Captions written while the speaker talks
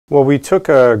Well, we took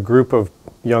a group of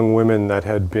young women that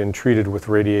had been treated with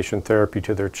radiation therapy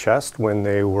to their chest when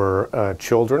they were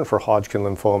children for Hodgkin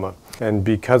lymphoma. And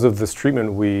because of this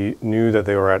treatment, we knew that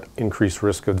they were at increased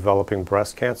risk of developing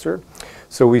breast cancer.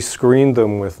 So we screened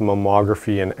them with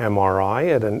mammography and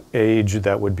MRI at an age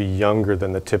that would be younger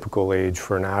than the typical age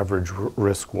for an average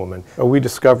risk woman. We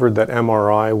discovered that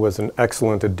MRI was an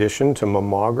excellent addition to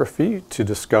mammography to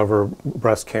discover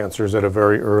breast cancers at a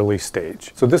very early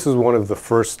stage. So this is one of the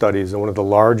first studies and one of the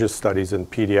largest studies in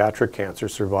pediatric cancer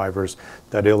survivors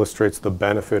that illustrates the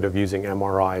benefit of using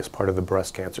MRI as part of the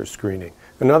breast cancer screening.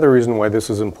 Another reason why this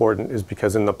is important is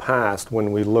because in the past,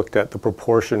 when we looked at the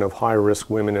proportion of high-risk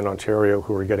women in Ontario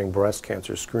who were getting breast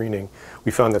cancer screening,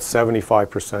 we found that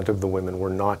 75% of the women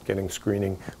were not getting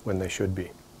screening when they should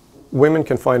be. Women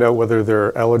can find out whether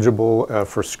they're eligible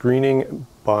for screening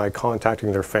by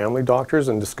contacting their family doctors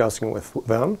and discussing with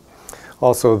them.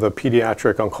 Also, the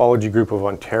Pediatric Oncology Group of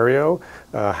Ontario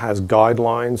has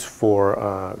guidelines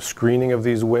for screening of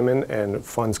these women and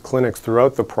funds clinics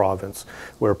throughout the province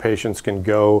where patients can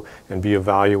go and be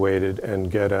evaluated and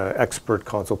get an expert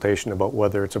consultation about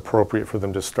whether it's appropriate for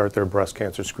them to start their breast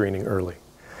cancer screening early.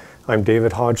 I'm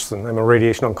David Hodgkin. I'm a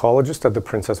radiation oncologist at the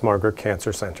Princess Margaret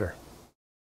Cancer Centre.